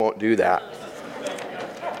Won't do that.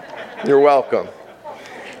 You're welcome.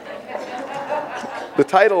 The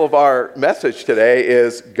title of our message today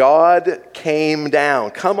is God Came Down.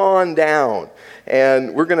 Come on down.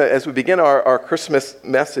 And we're going to, as we begin our Christmas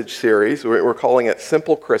message series, we're calling it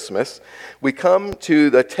Simple Christmas, we come to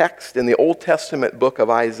the text in the Old Testament book of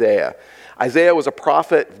Isaiah. Isaiah was a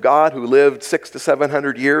prophet of God who lived 600 to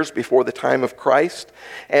 700 years before the time of Christ.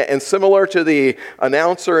 And similar to the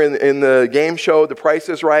announcer in the game show, The Price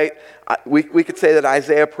is Right, we could say that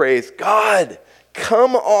Isaiah prays, God,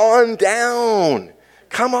 come on down.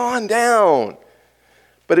 Come on down.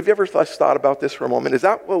 But have you ever thought about this for a moment? Is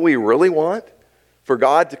that what we really want? For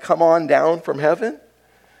God to come on down from heaven?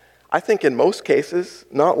 I think in most cases,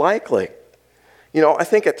 not likely. I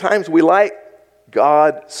think at times we like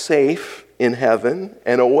God safe in heaven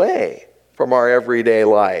and away from our everyday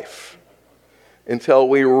life until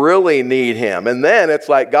we really need Him. And then it's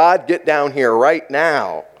like, God, get down here right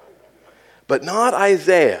now. But not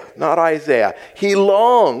Isaiah, not Isaiah. He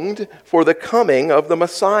longed for the coming of the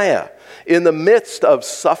Messiah. In the midst of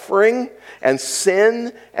suffering and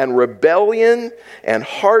sin and rebellion and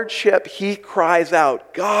hardship, he cries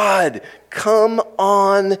out, God, come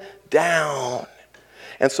on down.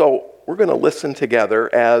 And so we're going to listen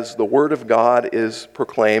together as the Word of God is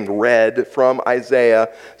proclaimed, read from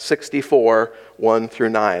Isaiah 64, 1 through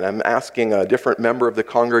 9. I'm asking a different member of the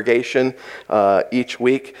congregation each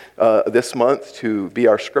week this month to be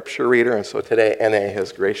our scripture reader, and so today N.A.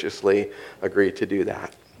 has graciously agreed to do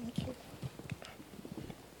that.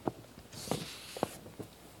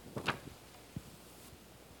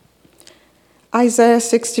 Isaiah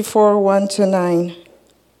 64, 1 to 9.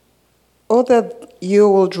 Oh, that you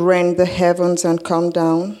would rend the heavens and come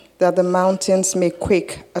down, that the mountains may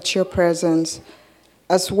quake at your presence,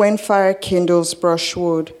 as when fire kindles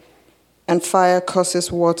brushwood, and fire causes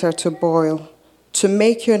water to boil, to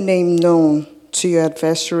make your name known to your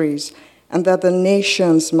adversaries, and that the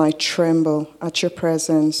nations might tremble at your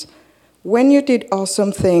presence. When you did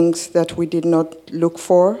awesome things that we did not look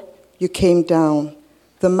for, you came down.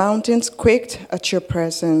 The mountains quaked at your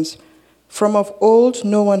presence. From of old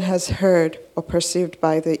no one has heard or perceived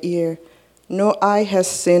by the ear. No eye has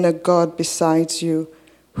seen a God besides you,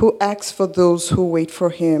 who acts for those who wait for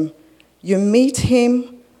him. You meet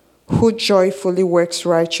him who joyfully works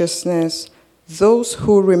righteousness, those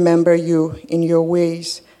who remember you in your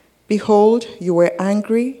ways. Behold, you were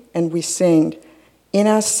angry, and we sinned. In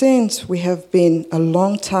our sins we have been a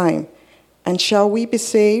long time, and shall we be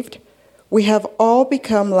saved? We have all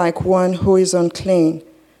become like one who is unclean,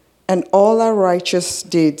 and all our righteous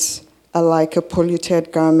deeds are like a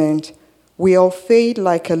polluted garment. We all fade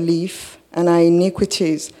like a leaf, and our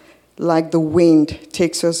iniquities, like the wind,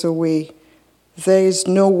 takes us away. There is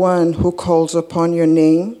no one who calls upon your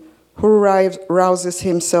name, who rouses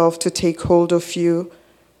himself to take hold of you,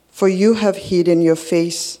 for you have hidden your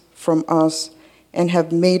face from us and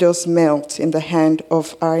have made us melt in the hand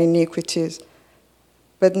of our iniquities.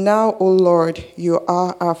 But now, O Lord, you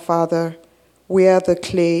are our Father. We are the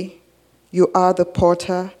clay. You are the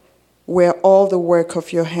potter. We are all the work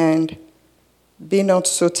of your hand. Be not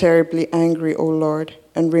so terribly angry, O Lord,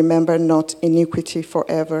 and remember not iniquity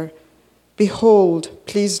forever. Behold,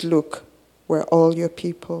 please look, we're all your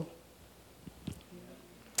people.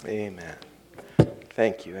 Amen.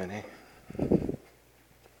 Thank you, Annie.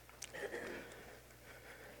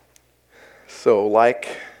 So, like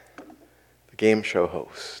the game show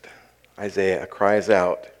host, Isaiah cries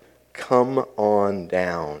out, come on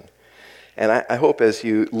down. And I hope as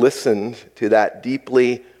you listened to that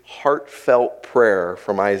deeply heartfelt prayer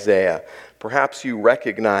from Isaiah, perhaps you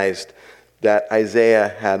recognized that Isaiah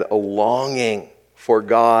had a longing for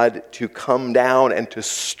God to come down and to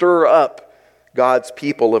stir up God's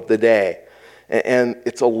people of the day. And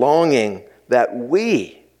it's a longing that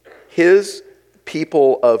we, his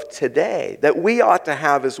people of today, that we ought to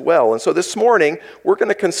have as well. And so this morning, we're going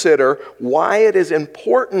to consider why it is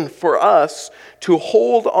important for us to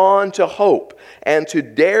hold on to hope and to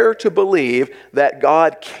dare to believe that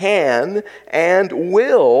God can and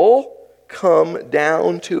will come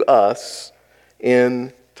down to us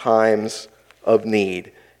in times of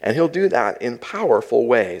need. And he'll do that in powerful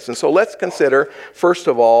ways. And so let's consider, first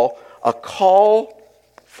of all, a call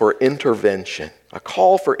for intervention. A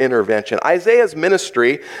call for intervention. Isaiah's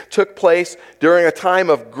ministry took place during a time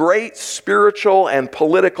of great spiritual and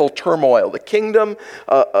political turmoil. The kingdom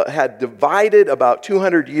had divided about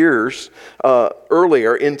 200 years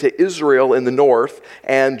earlier into Israel in the north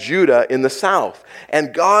and Judah in the south.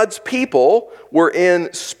 And God's people were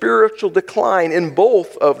in spiritual decline in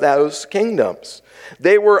both of those kingdoms.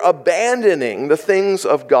 They were abandoning the things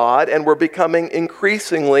of God and were becoming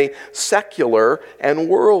increasingly secular and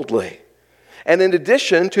worldly. And in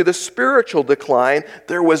addition to the spiritual decline,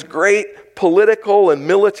 there was great political and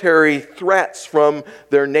military threats from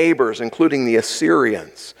their neighbors, including the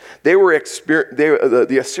Assyrians.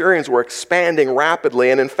 The Assyrians were expanding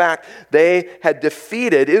rapidly, and in fact, they had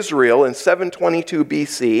defeated Israel in 722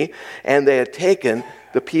 BC, and they had taken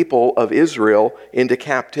the people of Israel into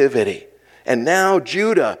captivity. And now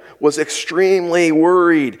Judah was extremely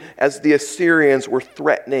worried as the Assyrians were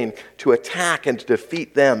threatening to attack and to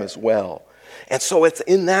defeat them as well. And so it's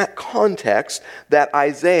in that context that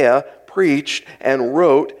Isaiah preached and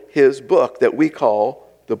wrote his book that we call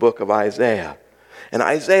the book of Isaiah. And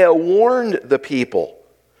Isaiah warned the people.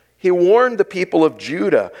 He warned the people of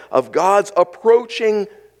Judah of God's approaching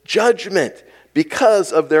judgment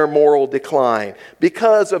because of their moral decline,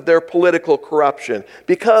 because of their political corruption,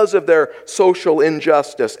 because of their social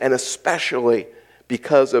injustice, and especially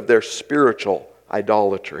because of their spiritual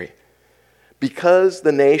idolatry. Because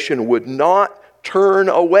the nation would not turn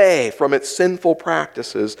away from its sinful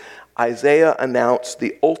practices, Isaiah announced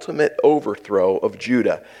the ultimate overthrow of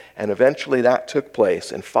Judah, and eventually that took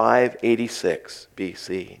place in 586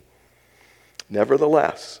 BC.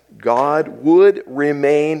 Nevertheless, God would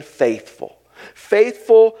remain faithful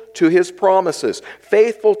to his promises,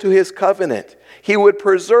 faithful to his covenant. He would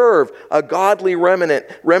preserve a godly remnant,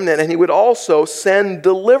 and he would also send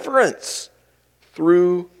deliverance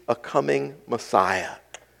through a coming Messiah,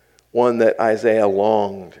 one that Isaiah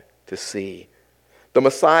longed to see. The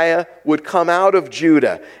Messiah would come out of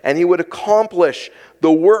Judah, and he would accomplish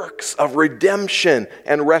the works of redemption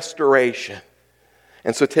and restoration.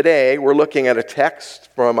 And so today we're looking at a text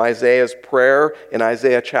from Isaiah's prayer in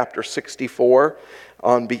Isaiah chapter 64.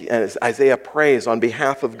 As Isaiah prays on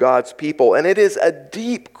behalf of God's people. And it is a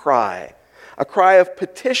deep cry, a cry of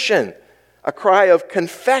petition, a cry of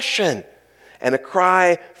confession, and a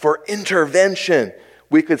cry for intervention.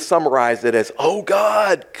 We could summarize it as, oh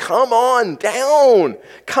God, come on down,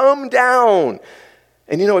 come down.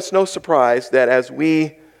 And you know, it's no surprise that as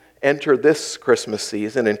we enter this Christmas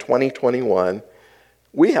season in 2021,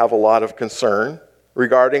 we have a lot of concern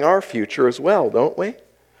regarding our future as well, don't we?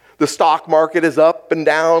 The stock market is up and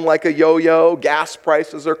down like a yo-yo. Gas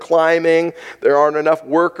prices are climbing. There aren't enough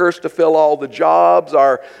workers to fill all the jobs.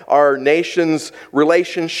 Our nation's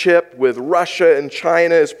relationship with Russia and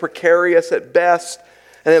China is precarious at best.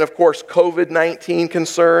 And then, of course, COVID-19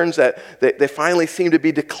 concerns that they finally seem to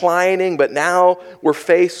be declining, but now we're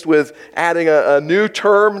faced with adding a new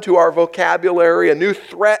term to our vocabulary, a new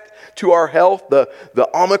threat to our health, the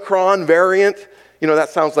Omicron variant. You know, that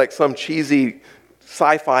sounds like some cheesy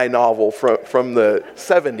sci-fi novel from the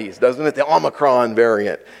 70s, doesn't it? The Omicron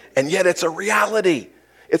variant. And yet it's a reality.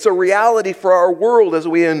 It's a reality for our world as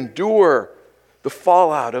we endure the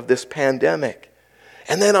fallout of this pandemic.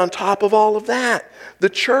 And then on top of all of that, the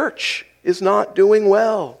church is not doing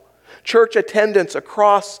well. Church attendance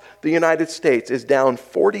across the United States is down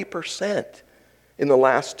 40% in the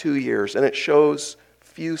last 2 years, and it shows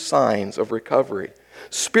few signs of recovery.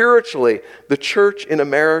 Spiritually, the church in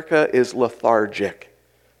America is lethargic.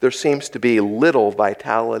 There seems to be little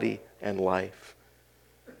vitality and life.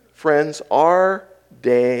 Friends, our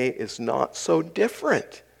day is not so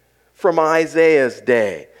different from Isaiah's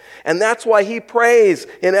day. And that's why he prays,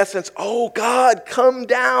 in essence, oh God, come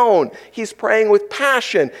down. He's praying with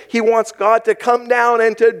passion. He wants God to come down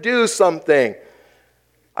and to do something.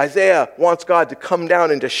 Isaiah wants God to come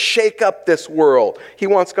down and to shake up this world. He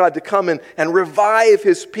wants God to come and revive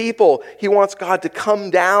his people. He wants God to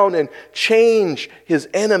come down and change his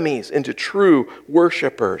enemies into true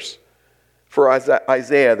worshipers. For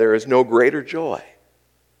Isaiah, there is no greater joy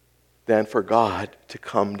than for God to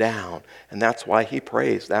come down. And that's why he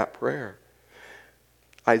prays that prayer.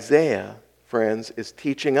 Isaiah, friends, is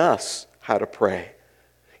teaching us how to pray.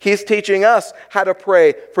 He's teaching us how to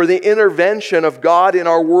pray for the intervention of God in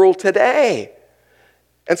our world today.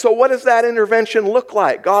 And so what does that intervention look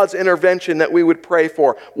like? God's intervention that we would pray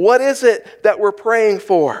for. What is it that we're praying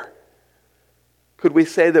for? Could we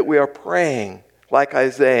say that we are praying, like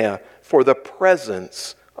Isaiah, for the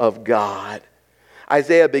presence of God?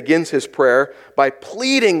 Isaiah begins his prayer by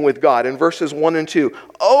pleading with God in verses 1 and 2.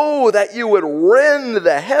 Oh, that you would rend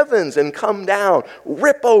the heavens and come down.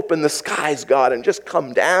 Rip open the skies, God, and just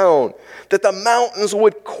come down. That the mountains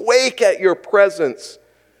would quake at your presence,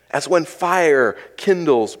 as when fire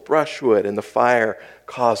kindles brushwood and the fire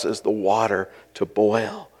causes the water to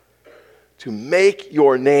boil. To make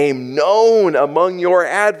your name known among your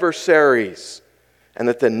adversaries, and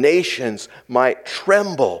that the nations might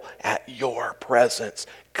tremble at your presence.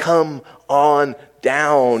 Come on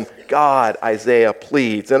down, God, Isaiah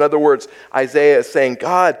pleads. In other words, Isaiah is saying,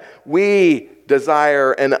 God, we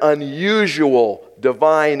desire an unusual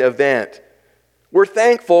divine event. We're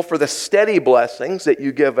thankful for the steady blessings that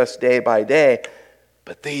you give us day by day,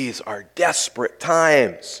 but these are desperate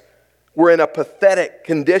times. We're in a pathetic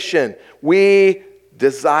condition. We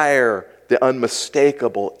desire the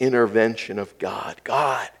unmistakable intervention of God.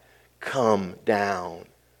 God, come down.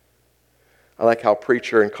 I like how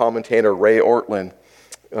preacher and commentator Ray Ortlund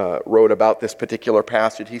wrote about this particular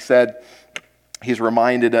passage. He said, he's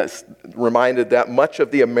reminded that much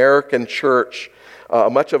of the American church,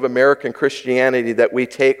 much of American Christianity that we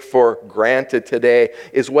take for granted today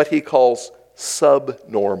is what he calls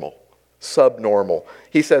subnormal. Subnormal.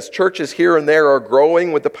 He says churches here and there are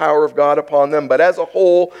growing with the power of God upon them, but as a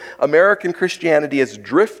whole, American Christianity is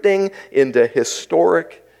drifting into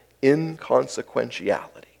historic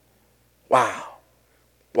inconsequentiality. Wow.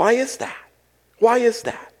 Why is that? Why is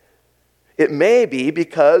that? It may be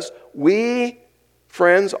because we,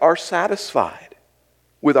 friends, are satisfied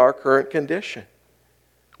with our current condition.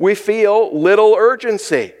 We feel little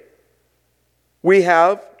urgency. We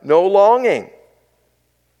have no longing.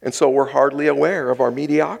 And so we're hardly aware of our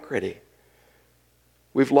mediocrity.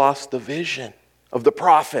 We've lost the vision of the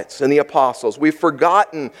prophets and the apostles. We've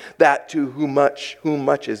forgotten that to whom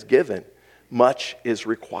much is given, much is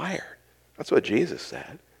required. That's what Jesus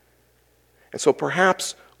said. And so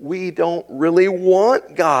perhaps we don't really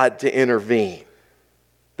want God to intervene.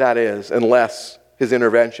 That is, unless his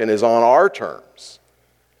intervention is on our terms.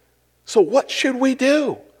 So what should we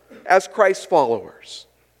do as Christ followers?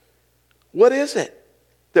 What is it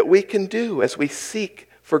that we can do as we seek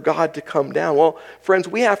for God to come down? Well, friends,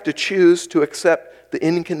 we have to choose to accept the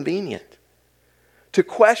inconvenient, to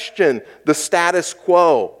question the status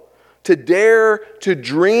quo, to dare to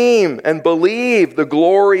dream and believe the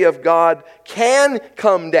glory of God can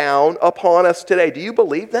come down upon us today. Do you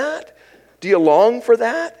believe that? Do you long for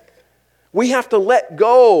that? We have to let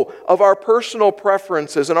go of our personal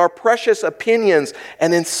preferences and our precious opinions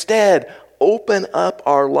and instead open up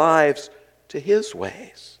our lives to his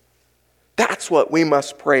ways. That's what we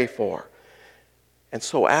must pray for. And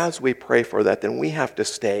so as we pray for that, then we have to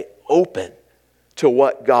stay open to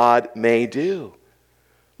what God may do.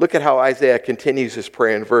 Look at how Isaiah continues his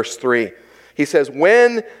prayer in verse 3. He says,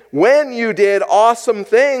 when you did awesome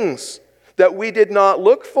things that we did not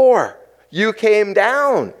look for, you came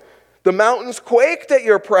down. The mountains quaked at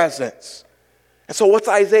your presence. And so what's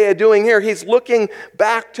Isaiah doing here? He's looking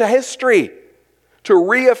back to history to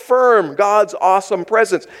reaffirm God's awesome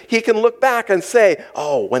presence. He can look back and say,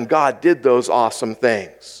 oh, when God did those awesome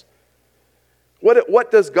things. What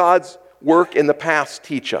does God's work in the past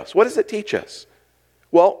teach us? What does it teach us?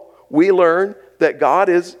 Well, we learn that God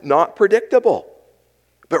is not predictable,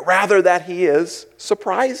 but rather that he is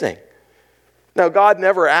surprising. Now, God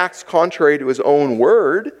never acts contrary to his own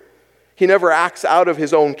word. He never acts out of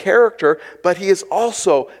his own character, but he is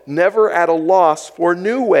also never at a loss for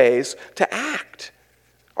new ways to act.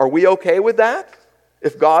 Are we okay with that?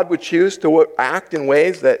 If God would choose to act in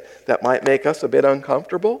ways that might make us a bit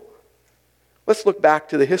uncomfortable? Let's look back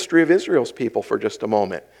to the history of Israel's people for just a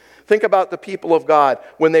moment. Think about the people of God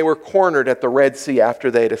when they were cornered at the Red Sea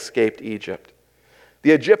after they'd escaped Egypt.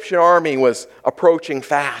 The Egyptian army was approaching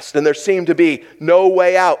fast, and there seemed to be no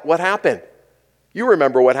way out. What happened? You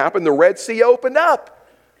remember what happened. The Red Sea opened up.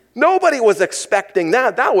 Nobody was expecting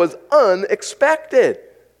that. That was unexpected.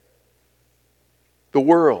 The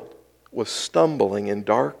world was stumbling in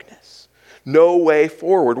darkness. No way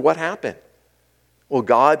forward. What happened? Well,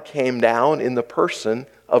 God came down in the person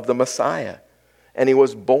of the Messiah, and he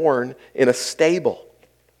was born in a stable.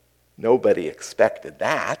 Nobody expected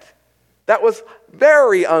that. That was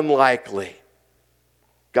very unlikely.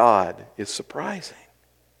 God is surprising.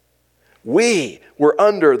 We were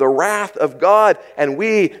under the wrath of God, and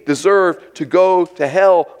we deserve to go to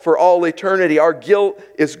hell for all eternity. Our guilt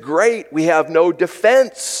is great. We have no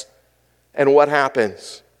defense. And what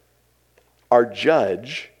happens? Our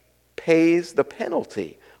judge pays the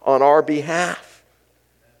penalty on our behalf,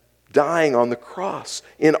 dying on the cross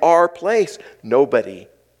in our place. Nobody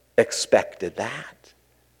expected that.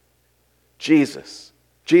 Jesus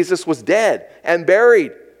was dead and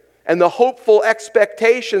buried, and the hopeful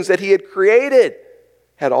expectations that he had created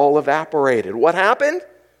had all evaporated. What happened?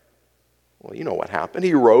 Well, you know what happened.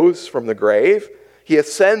 He rose from the grave. He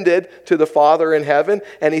ascended to the Father in heaven,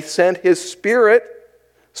 and he sent his Spirit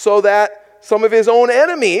so that some of his own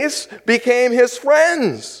enemies became his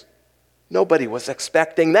friends. Nobody was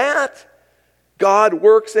expecting that. God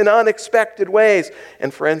works in unexpected ways.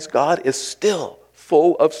 And friends, God is still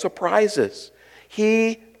full of surprises.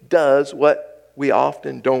 He does what we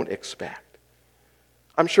often don't expect.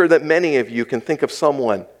 I'm sure that many of you can think of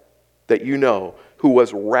someone that you know who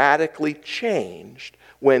was radically changed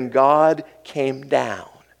when God came down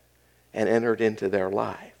and entered into their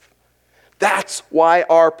life. That's why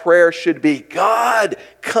our prayer should be, God,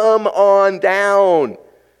 come on down.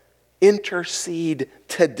 Intercede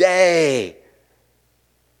today.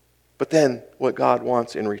 But then what God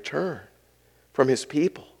wants in return from his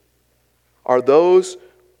people are those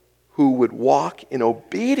who would walk in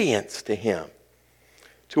obedience to him,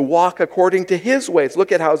 to walk according to his ways.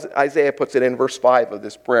 Look at how Isaiah puts it in verse 5 of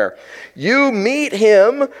this prayer. You meet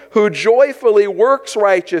him who joyfully works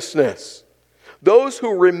righteousness, those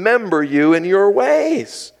who remember you in your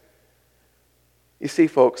ways. You see,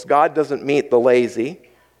 folks, God doesn't meet the lazy.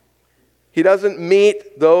 He doesn't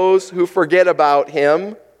meet those who forget about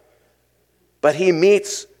him, but he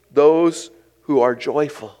meets those who are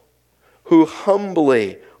joyful, who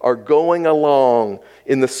humbly are going along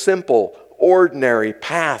in the simple, ordinary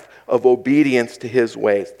path of obedience to his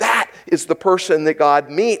ways. That is the person that God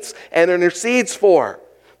meets and intercedes for,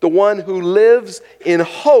 the one who lives in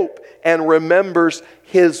hope and remembers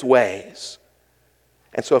his ways.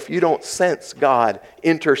 And so if you don't sense God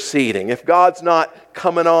interceding, if God's not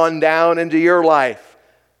coming on down into your life,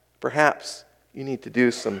 perhaps you need to do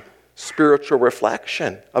some spiritual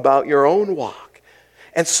reflection about your own walk.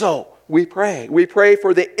 And so we pray. We pray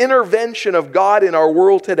for the intervention of God in our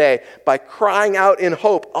world today by crying out in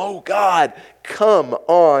hope, oh God, come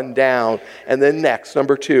on down. And then next,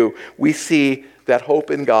 number 2, we see that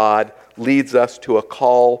hope in God leads us to a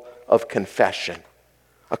call of confession.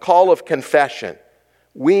 A call of confession.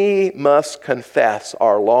 We must confess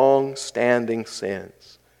our long-standing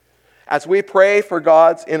sins. As we pray for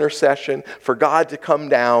God's intercession, for God to come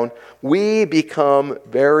down, we become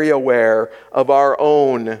very aware of our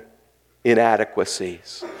own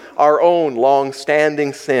inadequacies, our own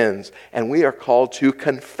long-standing sins, and we are called to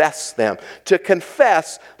confess them. To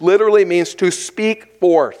confess literally means to speak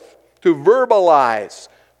forth, to verbalize,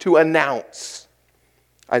 to announce.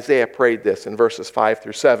 Isaiah prayed this in verses 5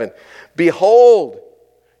 through 7. Behold,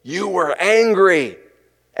 you were angry,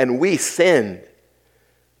 and we sinned.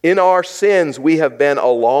 In our sins we have been a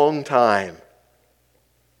long time.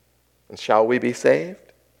 And shall we be saved?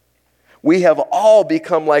 We have all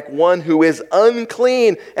become like one who is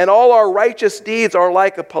unclean, and all our righteous deeds are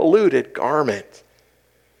like a polluted garment.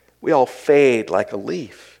 We all fade like a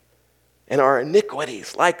leaf, and our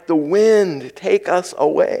iniquities, like the wind, take us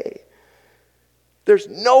away. There's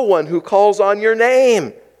no one who calls on your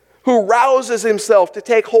name, who rouses himself to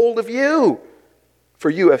take hold of you.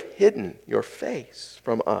 For you have hidden your face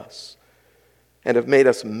from us and have made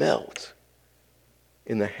us melt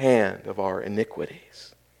in the hand of our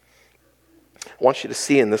iniquities. I want you to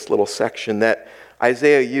see in this little section that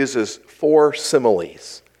Isaiah uses 4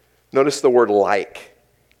 similes. Notice the word like.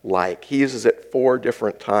 Like. He uses it 4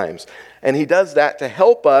 different times. And he does that to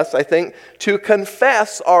help us, I think, to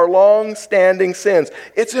confess our long-standing sins.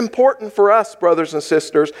 It's important for us, brothers and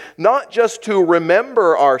sisters, not just to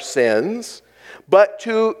remember our sins, but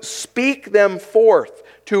to speak them forth,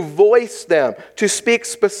 to voice them, to speak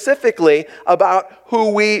specifically about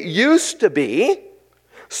who we used to be,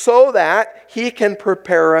 so that he can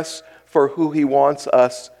prepare us for who he wants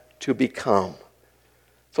us to become.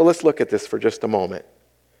 So let's look at this for just a moment.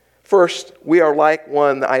 First, we are like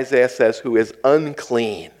one, Isaiah says, who is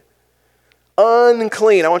unclean.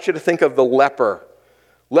 Unclean. I want you to think of the leper.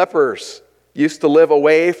 Lepers used to live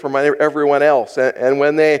away from everyone else. And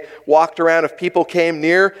when they walked around, if people came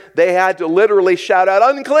near, they had to literally shout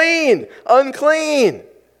out, unclean, unclean.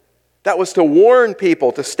 That was to warn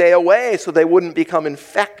people to stay away so they wouldn't become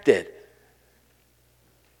infected.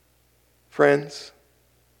 Friends,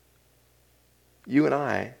 you and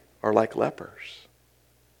I are like lepers.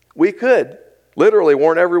 We could literally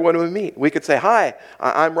warn everyone we meet. We could say, hi,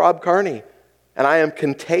 I'm Rob Carney, and I am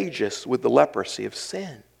contagious with the leprosy of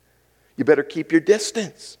sin. You better keep your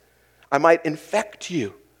distance. I might infect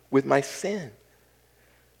you with my sin.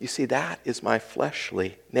 You see, that is my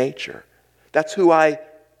fleshly nature. That's who I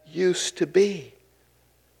used to be.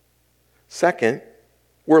 Second,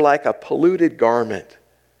 we're like a polluted garment,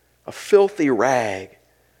 a filthy rag.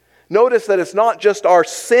 Notice that it's not just our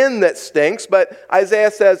sin that stinks, but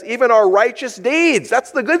Isaiah says even our righteous deeds.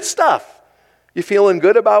 That's the good stuff. You feeling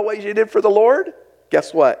good about what you did for the Lord?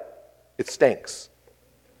 Guess what? It stinks.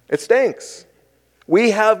 It stinks.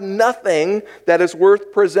 We have nothing that is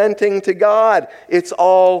worth presenting to God. It's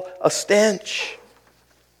all a stench.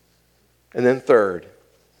 And then third,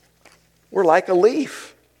 we're like a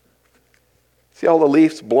leaf. See all the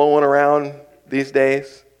leaves blowing around these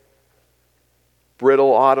days?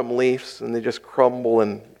 brittle autumn leaves, and they just crumble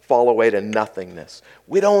and fall away to nothingness.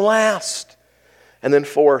 We don't last. And then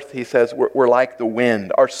fourth, he says, we're like the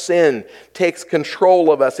wind. Our sin takes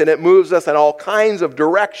control of us, and it moves us in all kinds of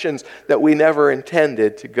directions that we never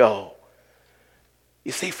intended to go.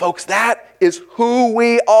 You see, folks, that is who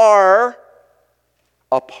we are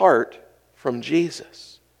apart from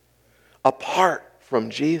Jesus. Apart from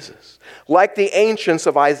Jesus. Like the ancients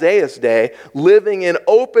of Isaiah's day, living in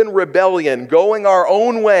open rebellion, going our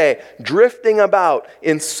own way, drifting about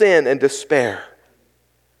in sin and despair.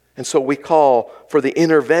 And so we call for the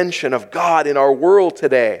intervention of God in our world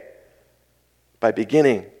today by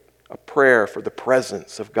beginning a prayer for the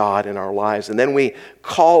presence of God in our lives. And then we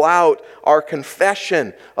call out our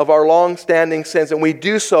confession of our long-standing sins. And we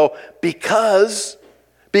do so because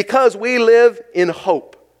we live in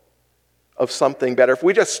hope of something better. If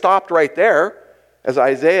we just stopped right there, as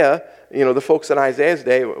Isaiah, the folks in Isaiah's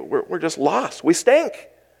day, we're just lost. We stink.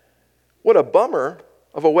 What a bummer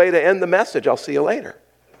of a way to end the message. I'll see you later.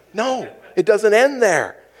 No, it doesn't end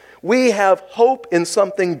there. We have hope in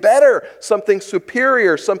something better, something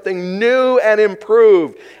superior, something new and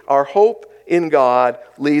improved. Our hope in God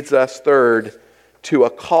leads us, third, to a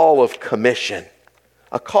call of commission.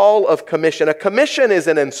 A call of commission. A commission is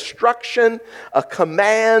an instruction, a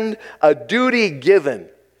command, a duty given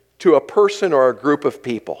to a person or a group of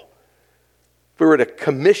people. If we were to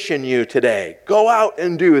commission you today, go out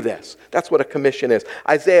and do this. That's what a commission is.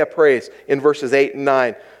 Isaiah prays in verses 8 and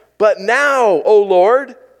 9. But now, O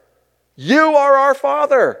Lord, you are our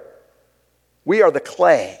Father. We are the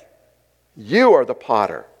clay. You are the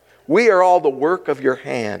potter. We are all the work of your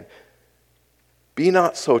hand. Be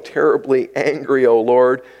not so terribly angry, O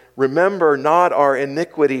Lord. Remember not our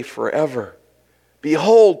iniquity forever.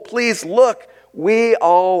 Behold, please look, we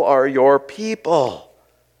all are your people.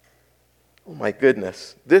 Oh my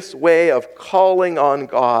goodness. This way of calling on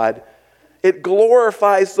God, it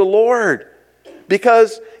glorifies the Lord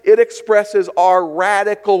because it expresses our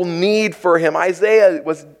radical need for Him. Isaiah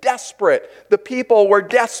was desperate. The people were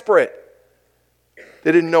desperate.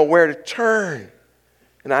 They didn't know where to turn.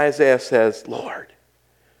 And Isaiah says, Lord,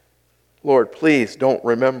 please don't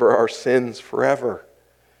remember our sins forever.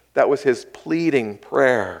 That was his pleading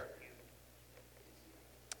prayer.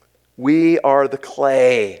 We are the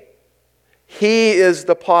clay. He is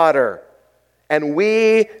the potter. And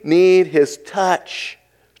we need His touch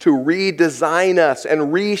to redesign us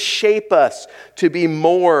and reshape us to be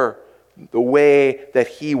more the way that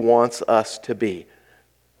He wants us to be.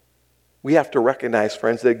 We have to recognize,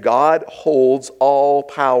 friends, that God holds all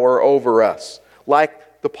power over us,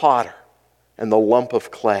 like the potter and the lump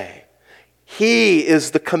of clay. He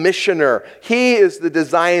is the commissioner. He is the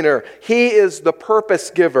designer. He is the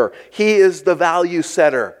purpose giver. He is the value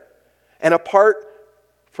setter. And apart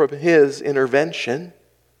from His intervention,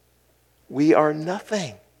 we are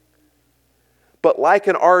nothing. But like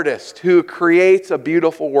an artist who creates a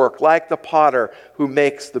beautiful work, like the potter who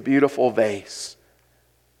makes the beautiful vase,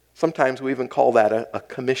 sometimes we even call that a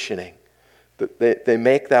commissioning. They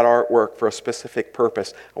make that artwork for a specific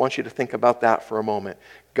purpose. I want you to think about that for a moment.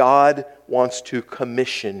 God wants to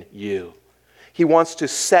commission you. He wants to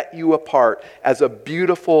set you apart as a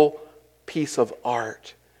beautiful piece of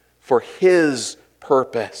art for His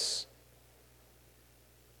purpose.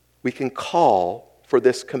 We can call for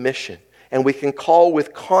this commission, and we can call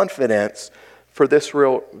with confidence for this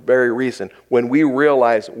very reason. When we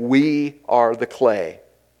realize we are the clay,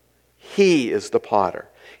 He is the potter.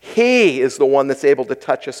 He is the one that's able to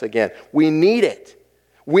touch us again. We need it.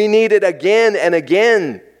 We need it again and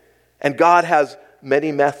again. And God has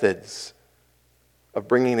many methods of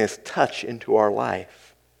bringing His touch into our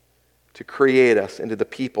life to create us into the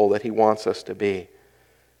people that He wants us to be.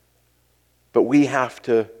 But we have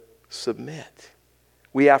to submit.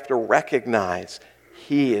 We have to recognize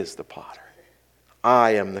He is the potter.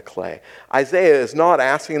 I am the clay. Isaiah is not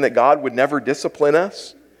asking that God would never discipline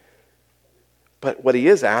us. But what he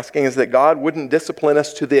is asking is that God wouldn't discipline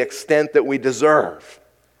us to the extent that we deserve.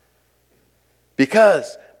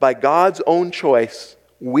 Because by God's own choice,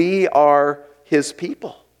 we are His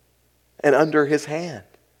people and under His hand.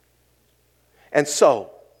 And so,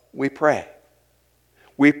 we pray.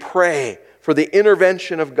 We pray for the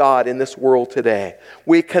intervention of God in this world today.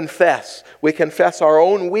 We confess. We confess our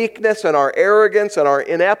own weakness and our arrogance and our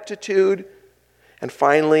ineptitude. And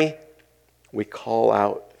finally, we call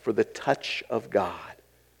out for the touch of God,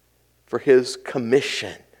 for His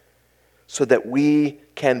commission, so that we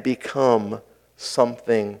can become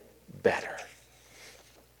something better.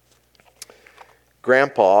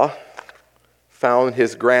 Grandpa found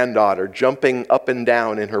his granddaughter jumping up and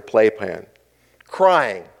down in her playpen,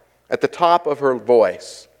 crying at the top of her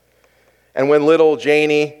voice. And when little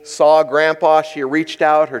Janie saw Grandpa, she reached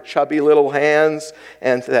out her chubby little hands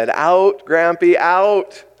and said, "Out, Grampy,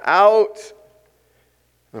 out, out."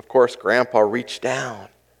 And of course, Grandpa reached down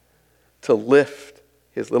to lift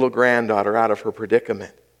his little granddaughter out of her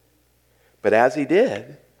predicament. But as he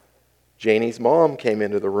did, Janie's mom came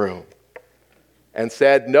into the room and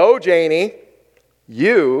said, "No, Janie,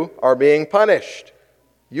 you are being punished.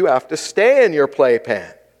 You have to stay in your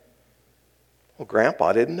playpen." Well,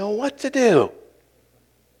 Grandpa didn't know what to do.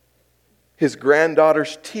 His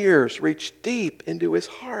granddaughter's tears reached deep into his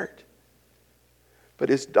heart. But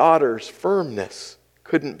his daughter's firmness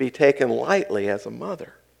couldn't be taken lightly as a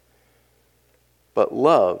mother. But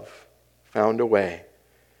love found a way.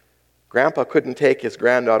 Grandpa couldn't take his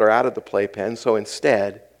granddaughter out of the playpen, so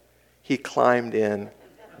instead, he climbed in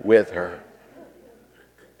with her.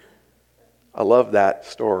 I love that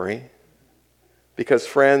story because,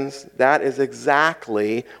 friends, that is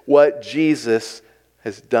exactly what Jesus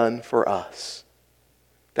has done for us.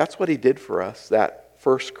 That's what he did for us that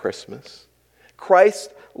first Christmas.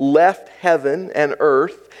 Christ left heaven and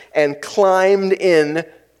earth and climbed in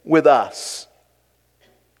with us.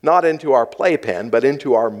 Not into our playpen, but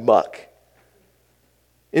into our muck,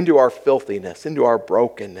 into our filthiness, into our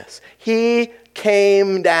brokenness. He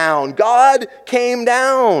came down. God came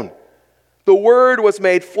down. The Word was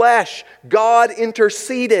made flesh. God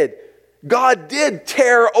interceded. God did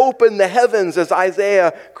tear open the heavens as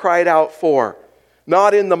Isaiah cried out for.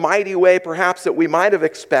 Not in the mighty way perhaps that we might have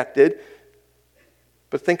expected,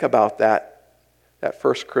 but think about that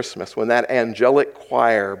first Christmas when that angelic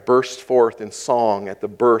choir burst forth in song at the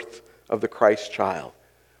birth of the Christ child.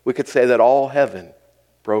 We could say that all heaven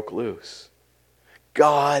broke loose.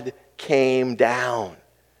 God came down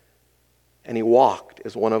and he walked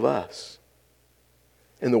as one of us.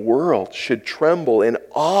 And the world should tremble in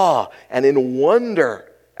awe and in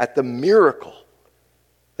wonder at the miracle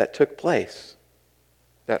that took place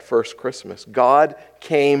that first Christmas. God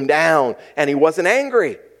came down and he wasn't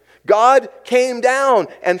angry. God came down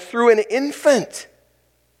and through an infant,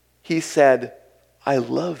 he said, "I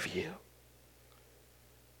love you."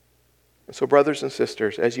 And so, brothers and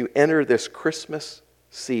sisters, as you enter this Christmas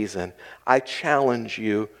season, I challenge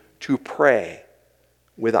you to pray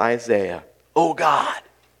with Isaiah, "Oh God,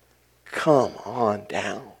 come on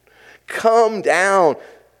down. Come down."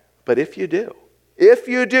 But if you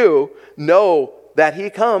do, know that he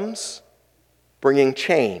comes bringing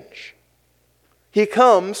change. He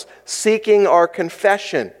comes seeking our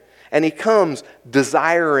confession, and he comes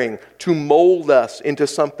desiring to mold us into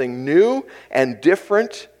something new and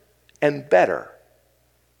different and better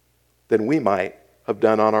than we might have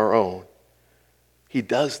done on our own. He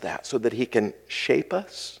does that so that he can shape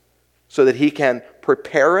us, so that he can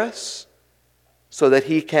prepare us, so that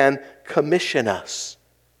he can commission us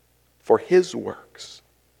for his works,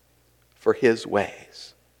 for his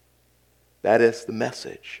ways. That is the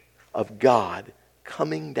message of God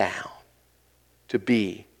coming down to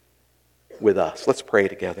be with us. Let's pray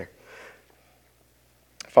together.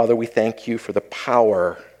 Father, we thank you for the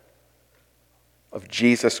power of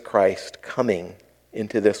Jesus Christ coming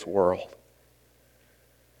into this world.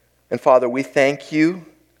 And Father, we thank you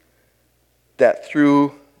that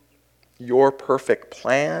through your perfect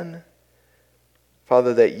plan,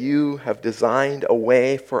 Father, that you have designed a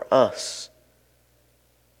way for us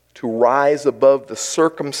to rise above the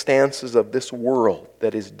circumstances of this world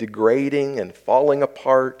that is degrading and falling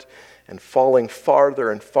apart and falling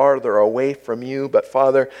farther and farther away from you. But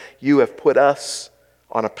Father, you have put us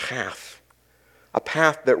on a path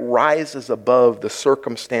that rises above the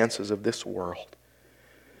circumstances of this world.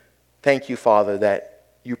 Thank you, Father, that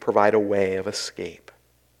you provide a way of escape.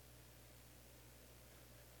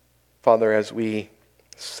 Father, as we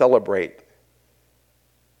celebrate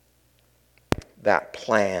that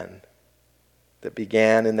plan that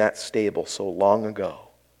began in that stable so long ago,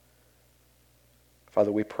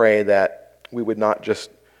 Father, we pray that we would not just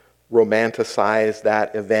romanticize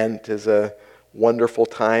that event as a wonderful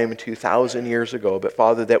time 2,000 years ago, but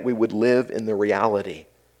Father, that we would live in the reality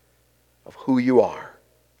of who you are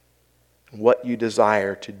and what you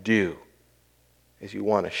desire to do as you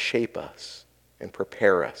want to shape us and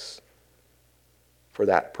prepare us for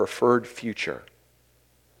that preferred future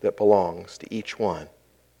that belongs to each one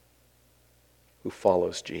who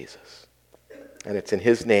follows Jesus. And it's in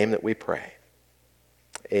his name that we pray.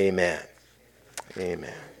 Amen.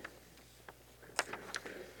 Amen.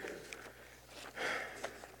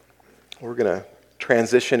 We're going to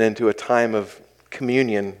transition into a time of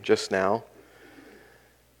communion just now.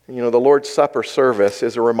 You know, the Lord's Supper service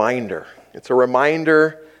is a reminder. It's a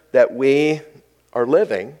reminder that we are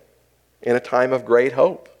living in a time of great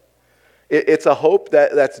hope. It's a hope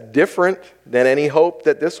that's different than any hope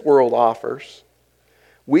that this world offers.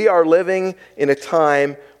 We are living in a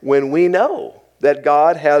time when we know that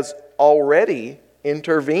God has already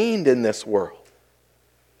intervened in this world.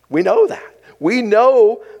 We know that. We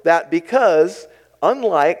know that because,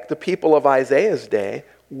 unlike the people of Isaiah's day,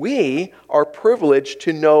 we are privileged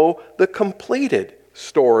to know the completed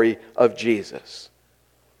story of Jesus.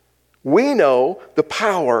 We know the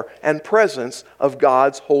power and presence of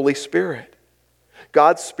God's Holy Spirit.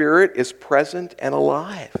 God's Spirit is present and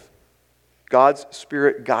alive. God's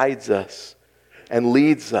Spirit guides us and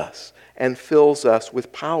leads us and fills us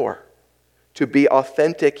with power to be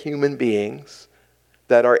authentic human beings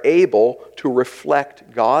that are able to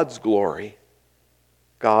reflect God's glory,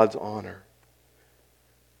 God's honor.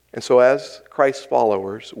 And so as Christ's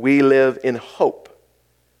followers, we live in hope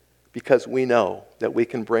because we know that we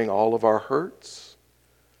can bring all of our hurts,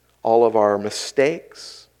 all of our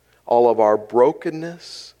mistakes, all of our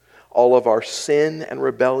brokenness, all of our sin and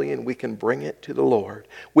rebellion, we can bring it to the Lord.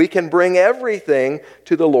 We can bring everything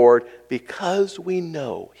to the Lord because we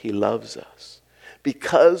know He loves us,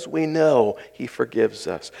 because we know He forgives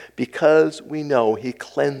us, because we know He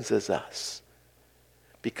cleanses us,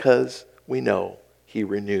 because we know He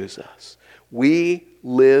renews us. We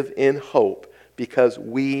live in hope because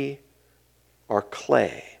we are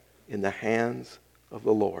clay in the hands of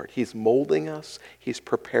the Lord. He's molding us. He's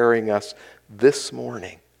preparing us this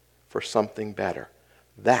morning for something better.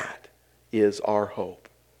 That is our hope.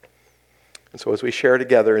 And so as we share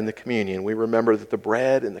together in the communion, we remember that the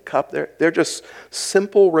bread and the cup, they're just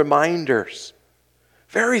simple reminders,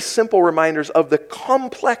 very simple reminders of the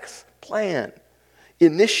complex plan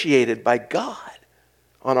initiated by God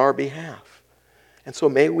on our behalf. And so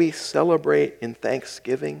may we celebrate in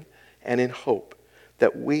thanksgiving and in hope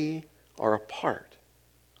that we are a part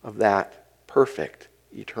of that perfect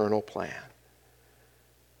eternal plan.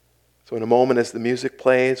 So in a moment as the music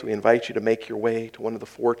plays, we invite you to make your way to one of the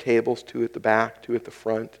 4 tables, 2 at the back, 2 at the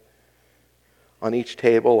front. On each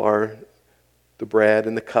table are the bread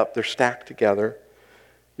and the cup. They're stacked together.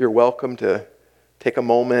 You're welcome to take a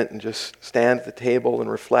moment and just stand at the table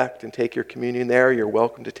and reflect and take your communion there. You're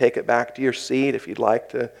welcome to take it back to your seat if you'd like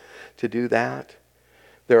to do that.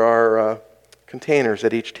 There are containers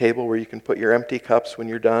at each table where you can put your empty cups when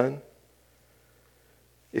you're done.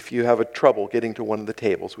 If you have a trouble getting to one of the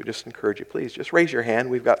tables, we just encourage you, please just raise your hand.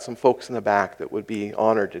 We've got some folks in the back that would be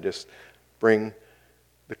honored to just bring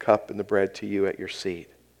the cup and the bread to you at your seat.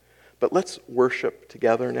 But let's worship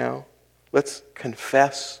together now. Let's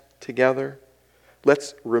confess together.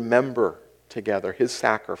 Let's remember together His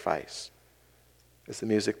sacrifice. As the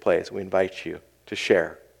music plays, we invite you to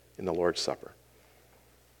share in the Lord's Supper.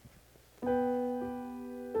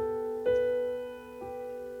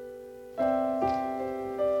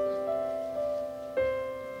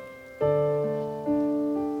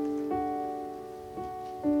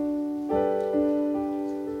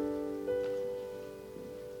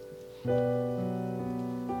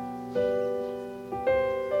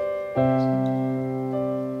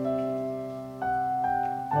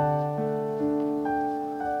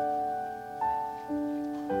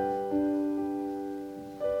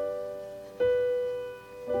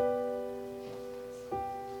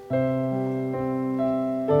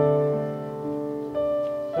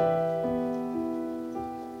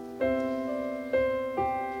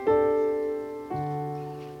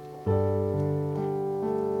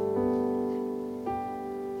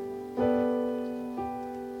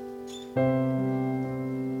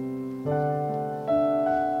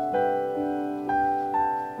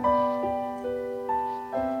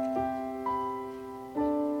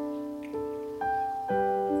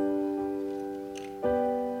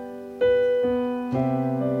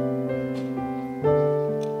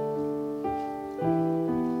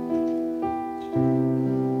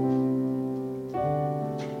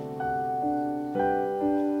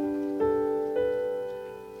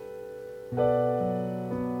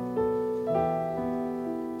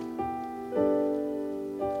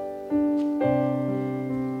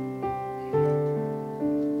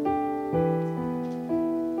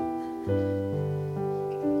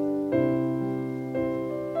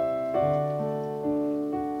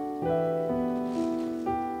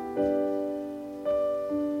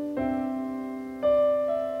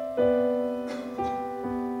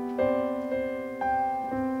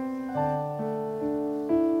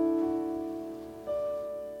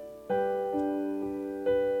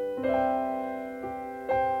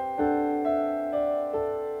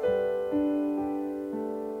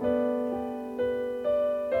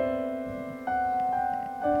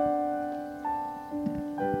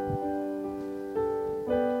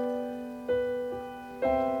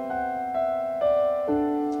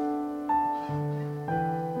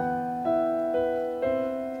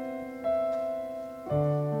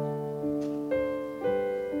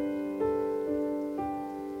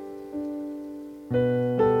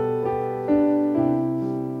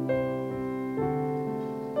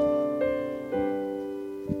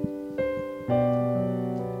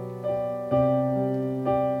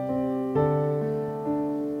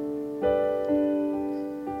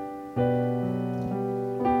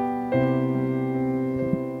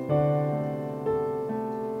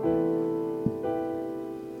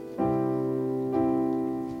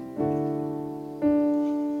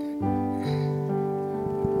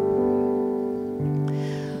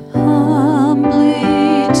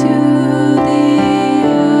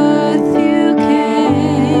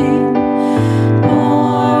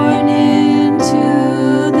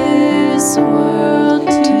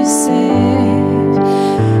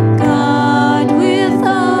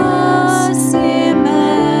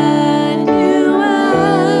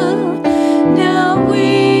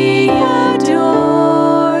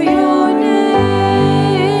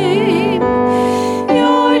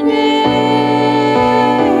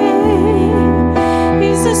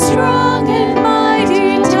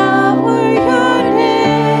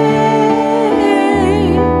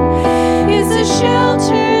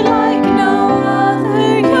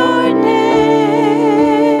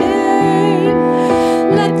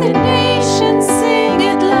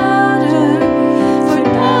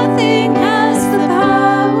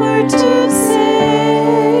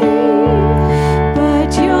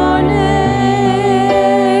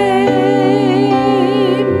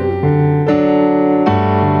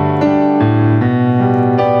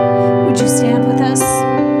 stand with us?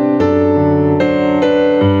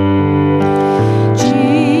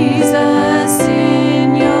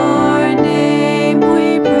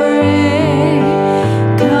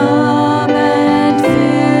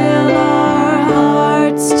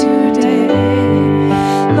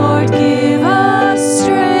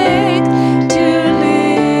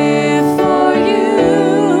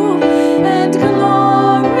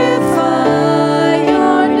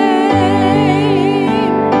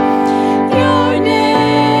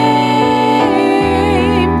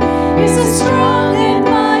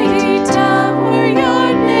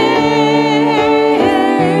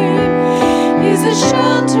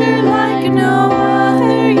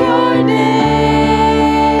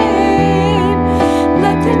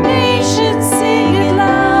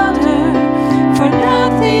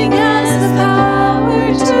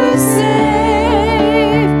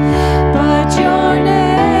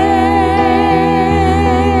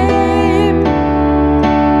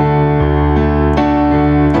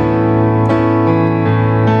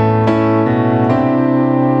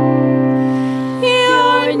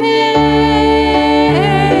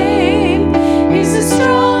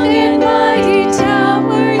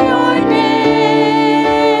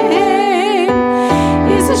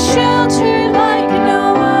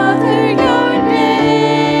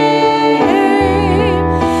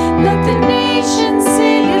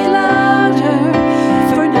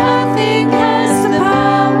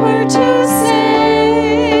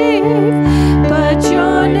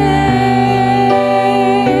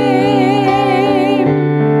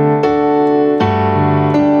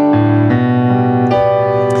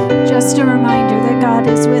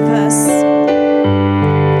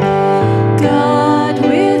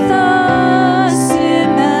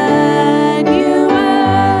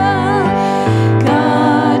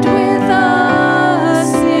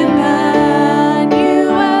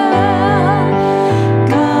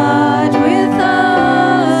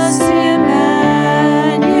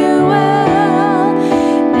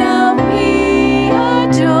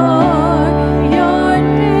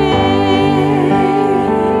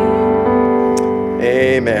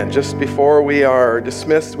 Just before we are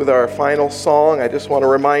dismissed with our final song, I just want to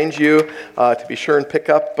remind you to be sure and pick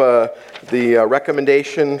up the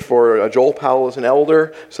recommendation for Joel Powell as an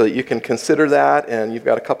elder so that you can consider that, and you've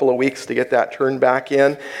got a couple of weeks to get that turned back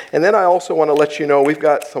in. And then I also want to let you know we've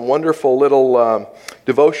got some wonderful little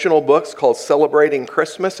devotional books called Celebrating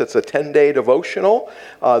Christmas. It's a 10-day devotional.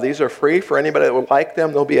 These are free for anybody that would like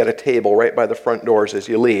them. They'll be at a table right by the front doors as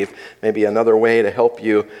you leave. Maybe another way to help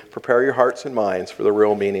you prepare your hearts and minds for the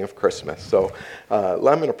real meaning of Christmas. So I'm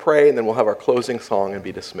going to pray, and then we'll have our closing song and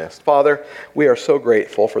be dismissed. Father, we are so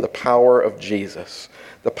grateful for the power of Jesus,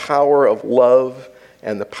 the power of love,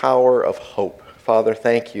 and the power of hope. Father,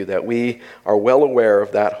 thank you that we are well aware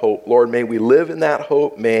of that hope. Lord, may we live in that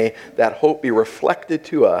hope. May that hope be reflected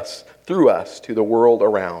to us, through us, to the world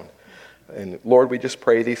around. And Lord, we just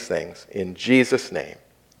pray these things in Jesus' name.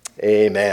 Amen.